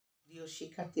প্রিয়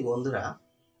শিক্ষার্থী বন্ধুরা,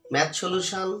 ম্যাথ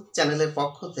সলিউশন চ্যানেলের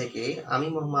পক্ষ থেকে আমি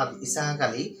মোহাম্মদ ইসাহাক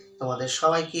আলী তোমাদের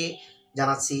সবাইকে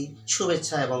জানাচ্ছি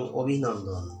শুভেচ্ছা এবং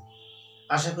অভিনন্দন।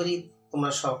 আশা করি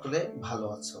তোমরা সকলে ভালো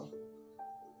আছো।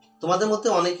 তোমাদের মধ্যে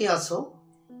অনেকেই আছো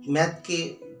ম্যাথকে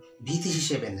ভীতি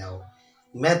হিসেবে নাও,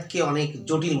 ম্যাথকে অনেক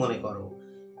জটিল মনে করো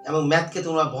এবং ম্যাথকে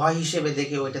তোমরা ভয় হিসেবে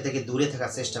দেখে ওইটা থেকে দূরে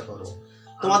থাকার চেষ্টা করো।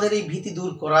 তোমাদের এই ভীতি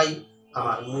দূর করাই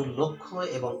আমার মূল লক্ষ্য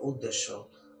এবং উদ্দেশ্য।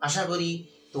 আশা করি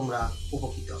তোমরা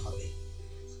উপকৃত হবে।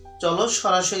 চলো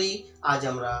সরাসরি আজ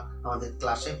আমরা আমাদের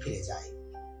ক্লাসে ফিরে যাই।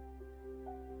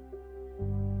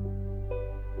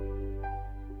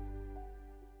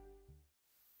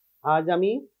 আজ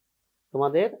আমি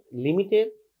তোমাদের লিমিটের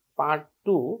পার্ট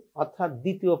 2 অর্থাৎ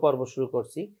দ্বিতীয় পর্ব শুরু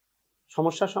করছি,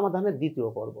 সমস্যা সমাধানের দ্বিতীয়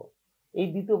পর্ব। এই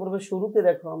দ্বিতীয় পর্বের শুরুতে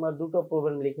দেখো আমরা দুটো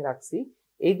প্রবলেম লিখে রাখছি।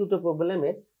 এই দুটো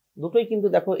প্রবলেমের দুটোই কিন্তু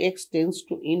দেখো x টেন্ডস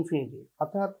টু ইনফিনিটি,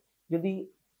 অর্থাৎ যদি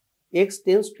x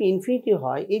টেন্ডস টু ইনফিনিটি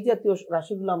হয় এই জাতীয়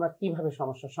রাশিগুলো আমরা কিভাবে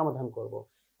সমস্যার সমাধান করব।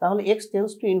 তাহলে x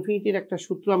টেন্ডস টু ইনফিনিটির একটা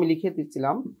সূত্র আমি লিখে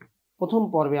দিচ্ছিলাম। প্রথম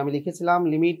পর্বে আমি লিখেছিলাম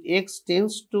limit x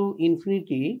tends to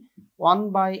infinity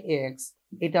 1/x,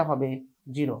 এটা হবে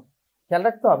 0। খেয়াল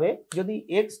রাখতে হবে যদি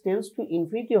x টেন্ডস টু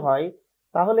ইনফিনিটি হয়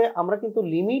তাহলে আমরা কিন্তু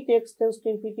limit x tends to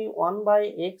infinity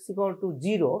 1/x =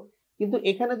 0, কিন্তু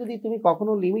এখানে যদি তুমি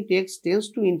কখনো লিমিট x টেন্ডস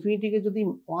টু ইনফিনিটিকে যদি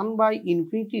 1/∞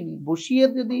 বসিয়ে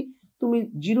যদি তুমি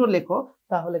 0 লেখো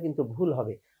তাহলে কিন্তু ভুল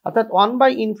হবে, অর্থাৎ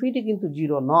 1/∞ কিন্তু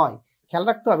 0 নয়। খেয়াল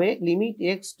রাখতে হবে limit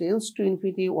x tends to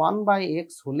infinity 1/x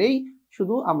হলেই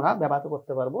শুধু আমরা ব্যবহার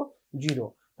করতে পারবো 0।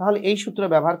 তাহলে এই সূত্র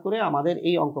ব্যবহার করে আমাদের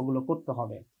এই অঙ্কগুলো করতে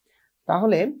হবে।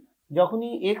 তাহলে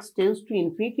যখনই x টেন্ডস টু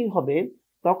ইনফিনিটি হবে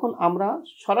তখন আমরা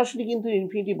সরাসরি কিন্তু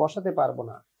ইনফিনিটি বসাতে পারবো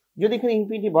না। যদি এখানে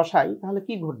ইনফিনিটি বসাই তাহলে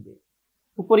কি ঘটবে,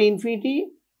 উপরে ইনফিনিটি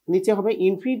নিচে হবে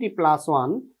ইনফিনিটি প্লাস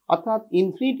 1, অর্থাৎ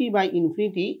ইনফিনিটি বাই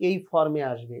ইনফিনিটি এই ফর্মে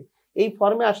আসবে। এই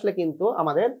ফর্মে আসলে কিন্তু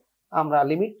আমরা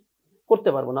লিমিট করতে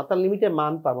পারবো না, অর্থাৎ লিমিটের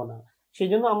মান পাবো না। সেই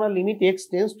জন্য আমরা limit x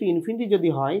tends to infinity যদি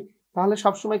হয় তাহলে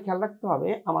সবসময় খেয়াল রাখতে হবে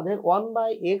আমাদের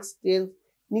 1/x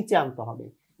নিচে আনতে হবে।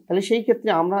 তাহলে সেই ক্ষেত্রে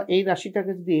আমরা এই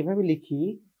রাশিটাকে যদি এভাবে লিখি,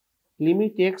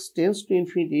 limit x tends to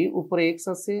infinity, উপরে x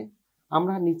আছে,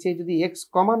 আমরা নিচে যদি x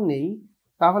কমন নেই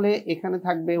তাহলে এখানে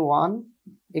থাকবে 1,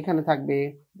 এখানে থাকবে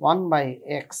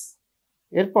 1/x।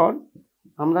 এরপর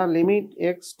আমরা limit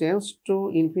x tends to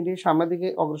infinity সামনের দিকে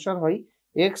অগ্রসর হই,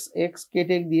 x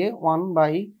কেটে দিয়ে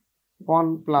 1/1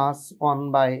 প্লাস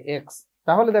 1/x।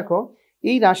 তাহলে দেখো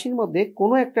এই রাশির মধ্যে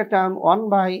কোনো একটা টার্ম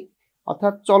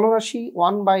অর্থাৎ চলরাশি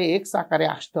 1/x আকারে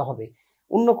আসতে হবে,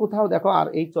 অন্য কোথাও দেখো আর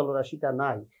এই চলরাশিটা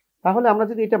নাই। তাহলে আমরা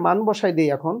যদি এটা মান বসাই দিই,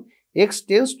 এখন x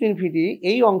টেন্ডস টু ইনফিনিটি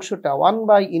এই অংশটা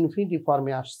 1/∞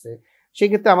 ফর্মে আসছে,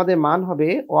 সেক্ষেত্রে আমাদের মান হবে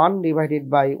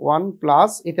 1/1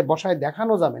 প্লাস, এটা বসায়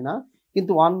দেখানো যাবে না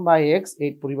কিন্তু 1/x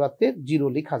এর পরিবর্তে 0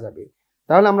 লেখা যাবে।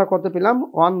 তাহলে আমরা কত পেলাম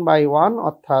 1/1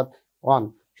 অর্থাৎ 1।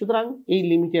 সুতরাং এই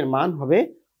লিমিটের মান হবে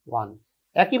 1।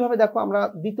 একইভাবে দেখো আমরা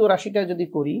দ্বিতীয় রাশিটা যদি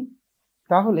করি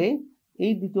তাহলে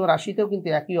এই দ্বিতীয় রাশিতেও কিন্তু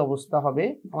একই অবস্থা হবে।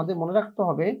 আমাদের মনে রাখতে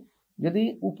হবে যদি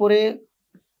উপরে,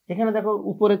 এখানে দেখো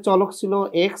উপরে চলক ছিল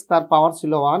x, তার পাওয়ার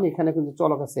ছিল 1, এখানে কিন্তু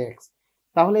চলক আছে x,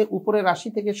 তাহলে উপরের রাশি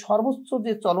থেকে সর্বোচ্চ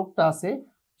যে চলকটা আছে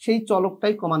সেই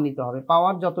চলকটাই কমান নিতে হবে,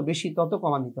 পাওয়ার যত বেশি তত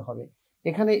কমান নিতে হবে।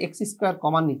 এখানে x²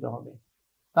 কমান নিতে হবে,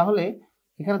 তাহলে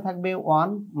এখানে থাকবে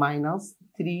 1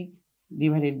 -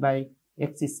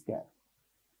 3/x²।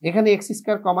 এখানে x²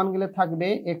 কমান গেলে থাকবে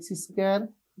x²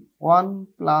 1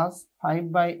 plus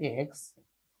 5/x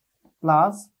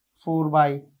plus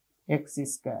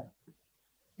 4/x²।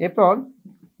 এরপর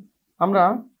আমরা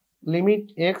limit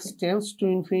x tends to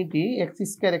infinity x²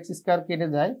 কেটে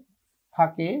যায়,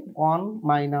 থাকে 1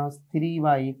 -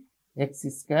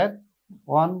 3/x²,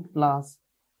 1 plus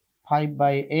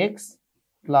 5/x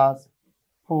plus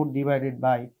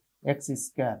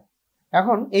 4/x²।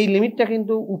 এখন এই লিমিটটা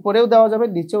কিন্তু উপরেও দেওয়া যাবে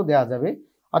নিচেও দেওয়া যাবে,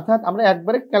 অর্থাৎ আমরা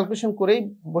একবারে ক্যালকুলেশন করেই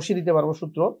বসিয়ে দিতে পারবো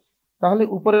সূত্র। তাহলে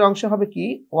উপরের অংশ হবে কি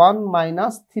 1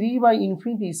 -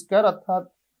 3/∞² অর্থাৎ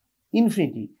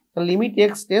infinity, limit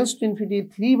x tends to infinity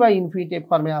 3/∞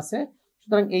 ফর্মে আছে,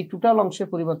 সুতরাং এই টোটাল অংশের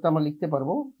পরিবর্তে আমরা লিখতে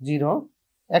পারবো 0।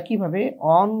 একইভাবে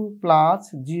 1 প্লাস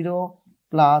 0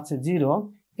 প্লাস 0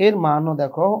 এর মানও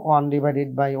দেখো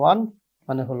 1/1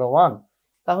 মানে হলো 1।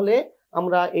 তাহলে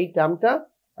আমরা এই টার্মটা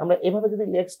আমরা এভাবে যদি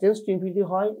x টেন্ডস টু ইনফিনিটি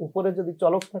হয়, উপরে যদি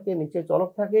চলক থাকে নিচে চলক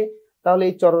থাকে, তাহলে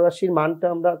এই চলরাশির মানটা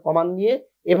আমরা কমান নিয়ে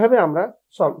এভাবে আমরা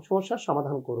সমস্যার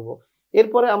সমাধান করব।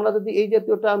 এরপরে আমরা যদি এই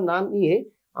জাতীয় টার্ম না নিয়ে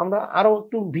আমরা আরো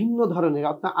একটু ভিন্ন ধরনের,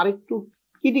 অর্থাৎ আরেকটু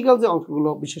ক্রিটিক্যাল যে অঙ্কগুলো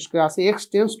বিশেষ করে আছে x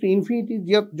টেন্ডস টু ইনফিনিটি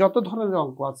যত ধরনের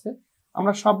অঙ্ক আছে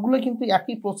আমরা সবগুলো কিন্তু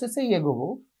একই প্রসেসেই এগোবো।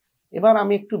 এবার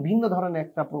আমি একটু ভিন্ন ধরনের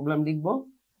একটা প্রবলেম লিখব।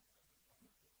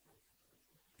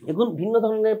 এখন ভিন্ন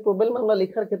ধরনের প্রবলেম আমরা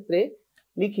লেখার ক্ষেত্রে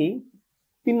লিখি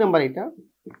 3 নাম্বার, এটা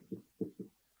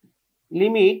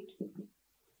limit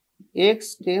x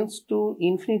tends to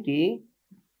infinity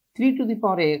 3 to the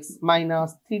power x minus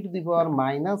 3 to the power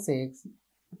minus x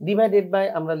divided by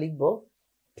আমরা লিখব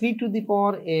 3 to the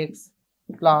power x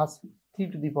plus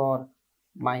 3 to the power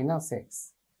minus x।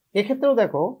 এক্ষেত্রেও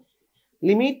দেখো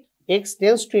limit x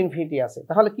tends to infinity আছে,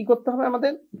 তাহলে কি করতে হবে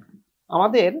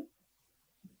আমাদের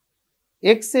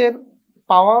x এর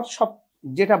পাওয়ার সব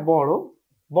যেটা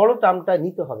বড় টার্মটা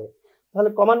নিতে হবে। তাহলে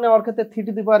কমন নেওয়ার ক্ষেত্রে 3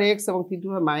 টু দি পাওয়ার x এবং 3 to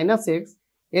the power minus x,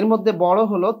 এর মধ্যে বড়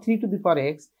হলো 3 টু দি পাওয়ার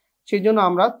x, সেই জন্য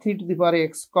আমরা 3 to the power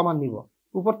x common নিব।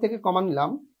 উপর থেকে কমন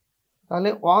নিলাম, তাহলে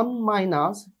 1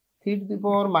 minus 3 to the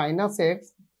power minus x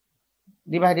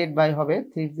divided by হবে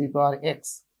 3 টু দি পাওয়ার x।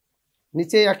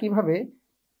 নিচে একইভাবে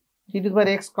 3 to the power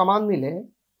x common নিলে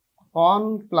 1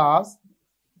 plus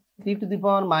 3 to the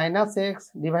power minus x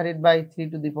divided by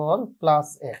 3 to the power plus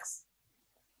x।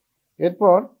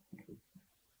 এরপর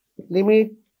limit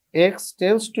x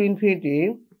tends to infinity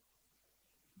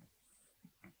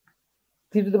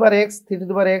 3 to the power x 3 to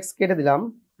the power x কেটে দিলাম,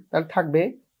 তাহলে থাকবে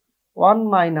 1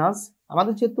 minus,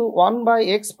 আমাদের যেহেতু 1 by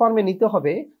x ফর্মে নিতে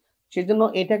হবে সেজন্য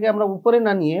এটাকে আমরা উপরে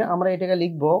না নিয়ে আমরা এটাকে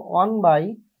লিখব 1 বাই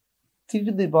 3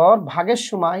 টু দি পাওয়ার, ভাগের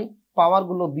সময় পাওয়ার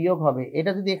গুলো বিয়োগ হবে,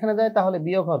 এটা যদি এখানে যায় তাহলে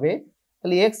বিয়োগ হবে,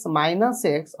 তাহলে x মাইনাস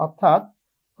x অর্থাৎ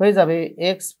হয়ে যাবে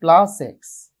x plus x,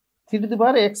 3 to the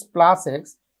power x plus x।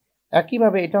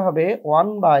 একইভাবে এটা হবে 1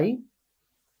 বাই,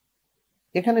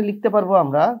 এখানে লিখতে পারবো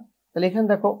আমরা, তাহলে এখানে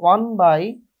দেখো 1 by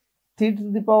 3 to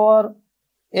the power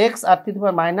x R 3 to the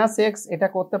power minus x, এটা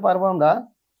করতে পারবো আমরা,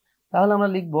 তাহলে আমরা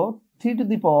লিখব 3 to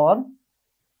the power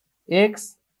x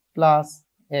plus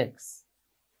x।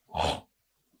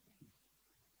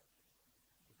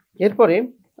 এরপরে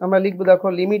আমরা লিখবো দেখো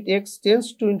limit x tends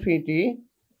to infinity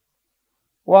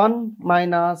 1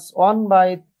 minus 1 by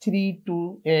 3 two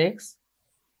x,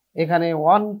 এখানে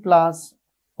 1 plus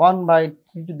 1 by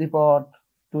 3 to the power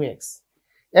 2x।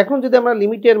 এখন যদি আমরা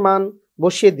লিমিটের মান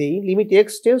বসিয়ে দিই, limit x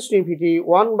tends to infinity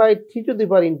 1 by 3 to the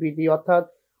power infinity অর্থাৎ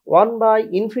 1 বাই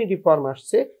ইনফিনিটি ফর্ম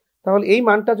আসছে, তাহলে এই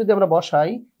মানটা যদি আমরা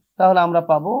বসাই তাহলে আমরা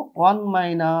পাবো 1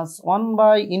 মাইনাস 1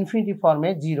 বাই ইনফিনিটি ফর্মে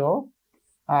 0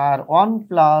 আর 1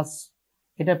 প্লাস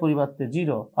এটার পরিবর্তে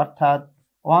 0 অর্থাৎ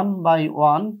 1 বাই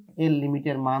 1 এর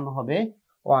লিমিটের মান হবে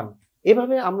 1।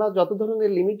 এভাবে আমরা যত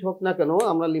ধরনের লিমিট হোক না কেন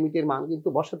আমরা লিমিটের মান কিন্তু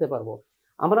বসাতে পারবো।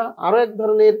 আমরা আরো এক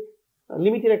ধরনের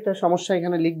লিমিটের একটা সমস্যা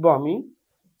এখানে লিখবো আমি,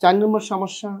 4 নম্বর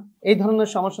সমস্যা। এই ধরনের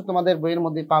সমস্যা তোমাদের বইয়ের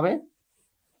মধ্যে পাবে।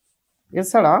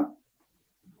 এছাড়া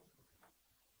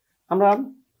আমরা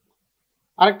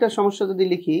আরেকটা সমস্যা যদি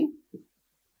লিখি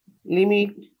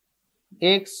limit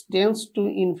x tends to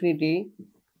infinity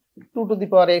 2 to the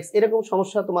power x, এরকম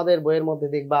সমস্যা তোমাদের বইয়ের মধ্যে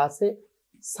দেখবা আছে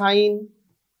sin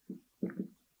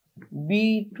b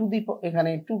টু দি,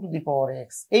 এখানে 2 টু দি পাওয়ার x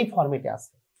এই ফরম্যাটে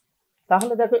আছে।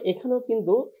 তাহলে দেখো এখানেও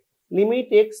কিন্তু limit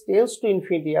x tends to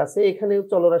infinity আছে, এখানেও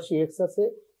চলরাশি x আছে,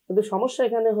 কিন্তু সমস্যা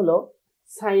এখানে হলো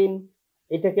sin,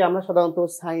 এটাকে আমরা সাধারণত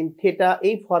sin থিটা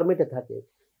এই ফরম্যাটে থাকে।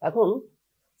 এখন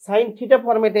sin থিটা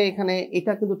ফরম্যাটে এখানে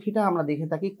এটা কিন্তু থিটা আমরা দেখে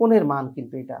থাকি কোণের মান,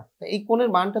 কিন্তু এটা এই কোণের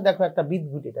মানটা দেখো একটা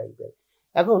বিদ্যুৎ টাইপের।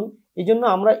 এখন এই জন্য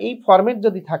আমরা এই ফরম্যাট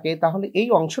যদি থাকে তাহলে এই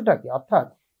অংশটাকে অর্থাৎ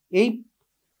এই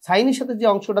সাইনের সাথে যে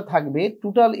অংশটা থাকবে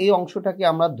টোটাল এই অংশটাকে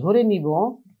আমরা ধরে নিব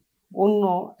অন্য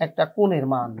একটা কোণের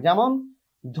মান। যেমন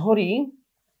ধরি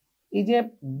এই যে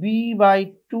b by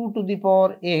 2 to the power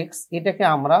x, এটাকে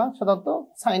আমরা সাধারণত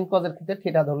সাইন কজের ক্ষেত্রে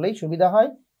থিটা ধরলেই সুবিধা হয়।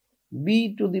 b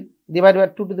to the divide by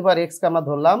 2 to the power x কে আমরা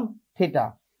ধরলাম থিটা।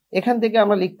 এখান থেকে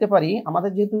আমরা লিখতে পারি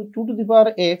আমাদের যেহেতু 2 টু দি পাওয়ার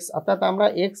x অর্থাৎ আমরা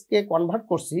x কে কনভার্ট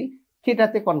করছি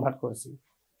থিটাতে কনভার্ট করছি,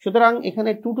 সুতরাং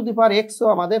এখানে 2 টু দি পাওয়ার x ও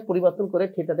আমাদের পরিবর্তন করে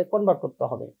থিটাতে কনভার্ট করতে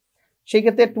হবে। সেই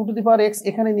ক্ষেত্রে 2 টু দি পাওয়ার x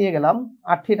এখানে নিয়ে গেলাম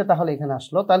আর থিটা তাহলে এখানে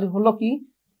আসলো, তাহলে হলো কি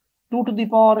 2 টু দি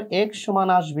পাওয়ার x সমান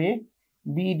আসবে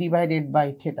b ডিভাইডেড বাই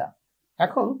থিটা।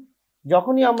 এখন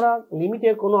যখনই আমরা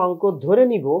লিমিটের কোনো অঙ্ক ধরে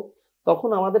নিব তখন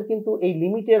আমাদের কিন্তু এই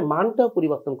লিমিটের মানটাও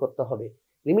পরিবর্তন করতে হবে।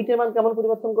 লিমিটের মান কেমন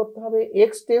পরিবর্তন করতে হবে,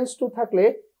 x টেন্ডস টু থাকলে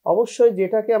অবশ্যই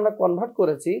যেটাকে আমরা কনভার্ট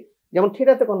করেছি যেমন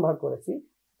থিটাতে কনভার্ট করেছি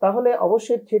তাহলে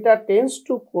অবশ্যই থিটা টেন্ডস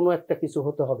টু কোনো একটা কিছু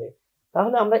হতে হবে।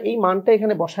 তাহলে আমরা এই মানটা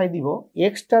এখানে বসাই দিব,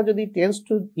 এক্সটা যদি টেন্ডস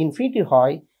টু ইনফিনিটি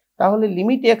হয় তাহলে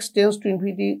limit x tends to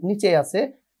infinity নিচে আছে,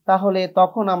 তাহলে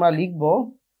তখন আমরা লিখব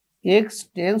x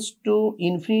টেন্ডস টু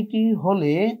ইনফিনিটি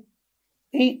হলে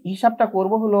এই হিসাবটা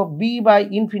করব হলো b বাই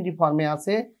ইনফিনিটি ফর্মে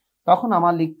আছে, তখন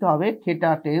আমার লিখতে হবে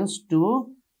থিটা টেন্ডস টু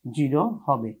 0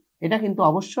 হবে। এটা কিন্তু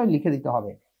অবশ্যই লিখে দিতে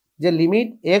হবে যে limit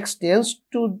x tends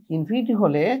to infinity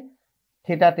হলে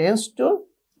থিটা টেন্ডস টু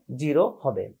 0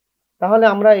 হবে। তাহলে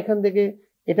আমরা এখান থেকে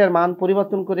এটার মান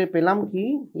পরিবর্তন করে পেলাম কি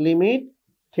limit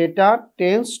theta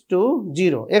tends to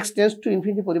 0, x tends to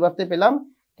infinity পরিবর্তে পেলাম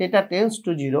theta tends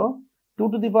to 0,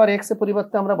 2 to the power x এর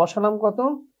পরিবর্তে আমরা বসালাম কত,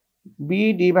 b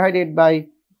divided by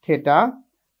theta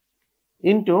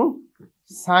into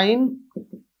sign,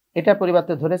 এটা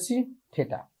পরিবর্তে ধরেছি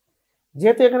থিটা।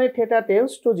 যেহেতু এখানে থিটা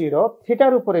টেন্স টু 0,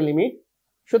 থিটার উপরে লিমিট,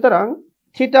 সুতরাং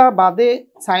থিটা বাদে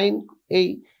সাইন, এই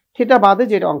থিটা বাদে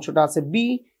যে অংশটা আছে b,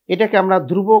 এটাকে আমরা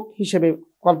ধ্রুবক হিসেবে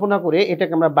কল্পনা করে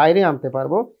এটাকে আমরা বাইরে আনতে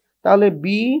পারবো। তাহলে b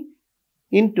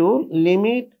into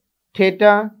limit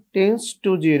theta tends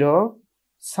to 0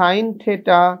 sine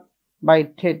theta by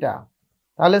theta.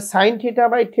 তাহলে sine theta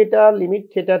by theta limit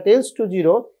theta tends to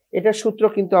 0, এটার সূত্র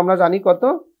কিন্তু আমরা জানি কত,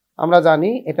 আমরা জানি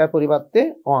এটার পরিবর্তে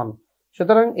 1।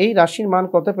 সুতরাং এই রাশির মান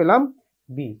কত পেলাম,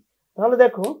 b। তাহলে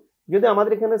দেখো, যদি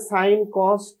আমাদের এখানে সাইন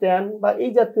কস ট্যান বা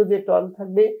এই জাতীয় যে টার্ম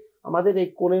থাকবে, আমাদের এই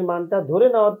কোণের মানটা ধরে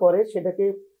নেওয়ার পরে সেটাকে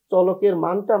চলকের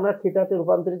মানটা আমরা থিটাতে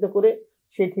রূপান্তরিত করে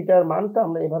সেই থিটার মানটা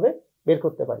আমরা এভাবে বের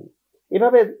করতে পারি।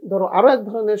 এভাবে ধরো আরো এক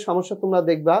ধরনের সমস্যা তোমরা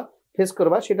দেখবা, ফেস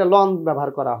করবা, সেটা লন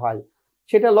ব্যবহার করা হয়।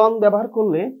 সেটা লন ব্যবহার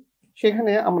করলে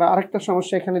সেখানে আমরা আরেকটা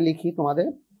সমস্যা এখানে লিখি তোমাদের।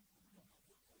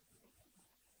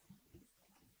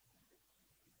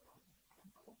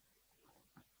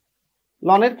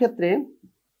 লনের ক্ষেত্রে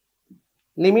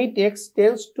limit x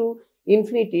tends to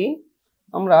infinity,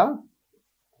 আমরা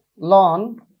লন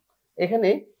এখানে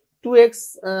 2x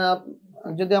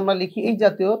যদি আমরা লিখি এই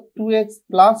জাতীয় 2x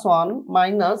প্লাস 1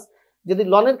 মাইনাস, যদি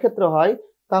লনের ক্ষেত্রে হয়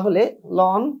তাহলে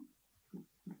লন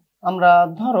আমরা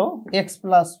ধরো x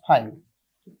প্লাস 5,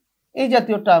 এই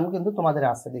জাতীয় টার্ম কিন্তু তোমাদের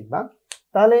আছে দেখবা।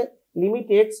 তাহলে limit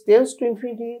x tends to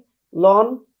infinity loan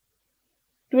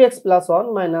 2x plus 1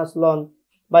 minus loan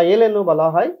বা ln বলা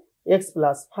হয় x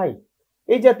প্লাস 5,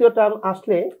 এই জাতীয় টার্ম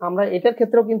আসলে আমরা এটার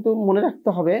ক্ষেত্রেও কিন্তু মনে রাখতে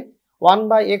হবে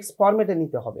 1/x ফরম্যাটে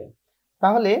নিতে হবে।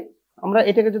 তাহলে আমরা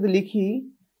এটাকে যদি লিখি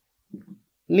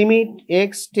limit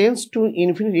x tends to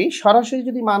infinity, সরাসরি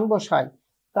যদি মান বসাই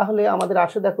তাহলে আমাদের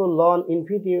আসে দেখো loan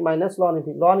infinity minus loan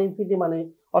infinity, loan infinity মানে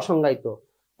অসংজ্ঞায়িত,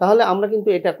 তাহলে আমরা কিন্তু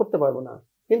এটা করতে পারবো না।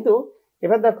 কিন্তু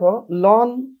এবার দেখো লন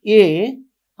a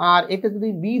আর এটা যদি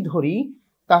b ধরি,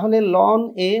 তাহলে loan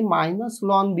a minus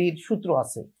loan b এর সূত্র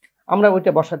আছে, আমরা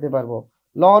ওইটা বসাতে পারবো।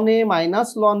 Loan a minus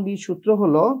loan b সূত্র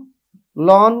হলো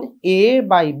লন a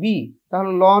বাই b,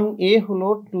 তাহলে লন a হলো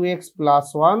 2x প্লাস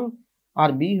 1 আর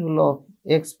b হলো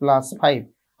x প্লাস 5,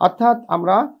 অর্থাৎ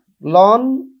আমরা loan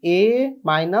a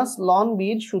minus loan b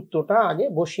এর সূত্রটা আগে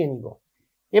বসিয়ে নিব।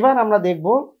 এবার আমরা দেখব,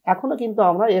 এখনো কিন্তু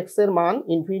আমরা x এর মান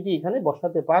ইনফিনিটি এখানে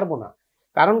বসাতে পারবো না,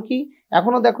 কারণ কি,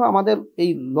 এখনো দেখো আমাদের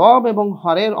এই লব এবং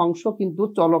হরের অংশ কিন্তু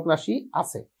চলক রাশি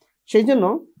আছে। সেই জন্য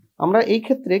আমরা এই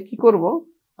ক্ষেত্রে কি করব,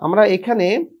 আমরা এখানে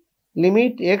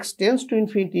limit x tends to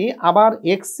infinity আবার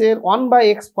x এর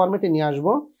 1/x ফরম্যাটে নিয়ে আসব।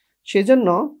 সেজন্য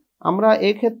আমরা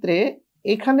এই ক্ষেত্রে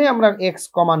এখানে আমরা x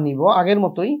কমন নিব আগের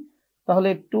মতোই, তাহলে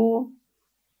 2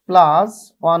 প্লাস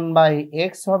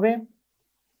 1/x হবে,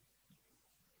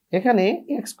 এখানে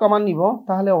x কমন নিব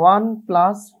তাহলে 1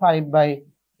 প্লাস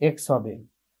 5/x হবে।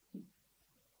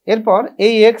 এরপর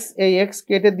এই x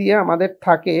কেটে দিয়ে আমাদের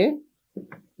থাকে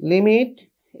limit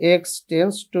x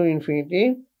tends to infinity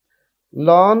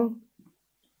loan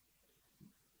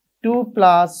 2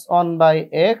 plus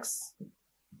 1/x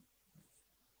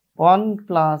 1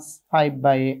 plus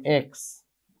 5/x।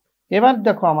 এবার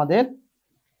দেখো আমাদের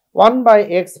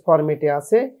 1/x ফরম্যাটে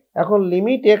আছে, এখন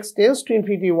limit x tends to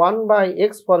infinity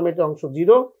 1/x ফরম্যাটে অংশ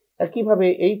 0, একইভাবে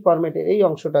এই ফরম্যাটে এই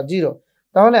অংশটা 0,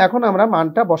 তাহলে এখন আমরা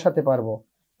মানটা বসাতে পারবো।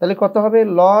 তাহলে কত হবে,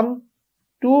 লন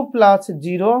 2 প্লাস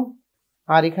 0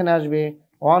 আর এখানে আসবে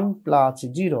 1 প্লাস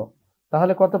 0,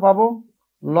 তাহলে কত পাবো,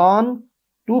 লন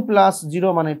 2 প্লাস 0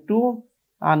 মানে 2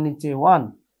 আর নিচে 1,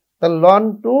 তাহলে লন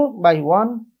 2/1,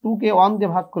 2 কে 1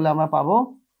 দিয়ে ভাগ করলে আমরা পাবো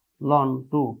লন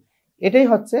 2, এটাই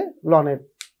হচ্ছে লনের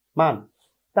মান।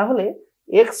 তাহলে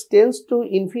x টেন্স টু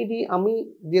ইনফিনিটি আমি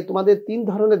যে তোমাদের 3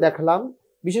 ধরনের দেখালাম,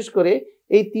 বিশেষ করে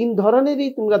এই 3 ধরনেরই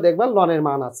তোমরা দেখবা লনের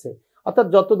মান আছে, অর্থাৎ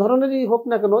যত ধরনেরই হোক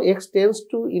না কেন x টেন্স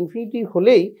টু ইনফিনিটি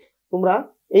হলেই তোমরা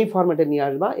এই ফরম্যাটে নিয়ে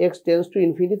আসবা, x টেন্স টু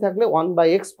ইনফিনিটি থাকলে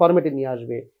 1/x ফরম্যাটে নিয়ে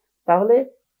আসবে। তাহলে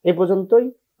এই পর্যন্তই,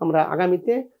 আমরা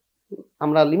আগামীতে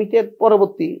আমরা লিমিটের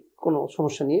পরবর্তী কোনো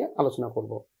সমস্যা নিয়ে আলোচনা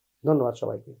করব। ধন্যবাদ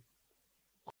সবাইকে।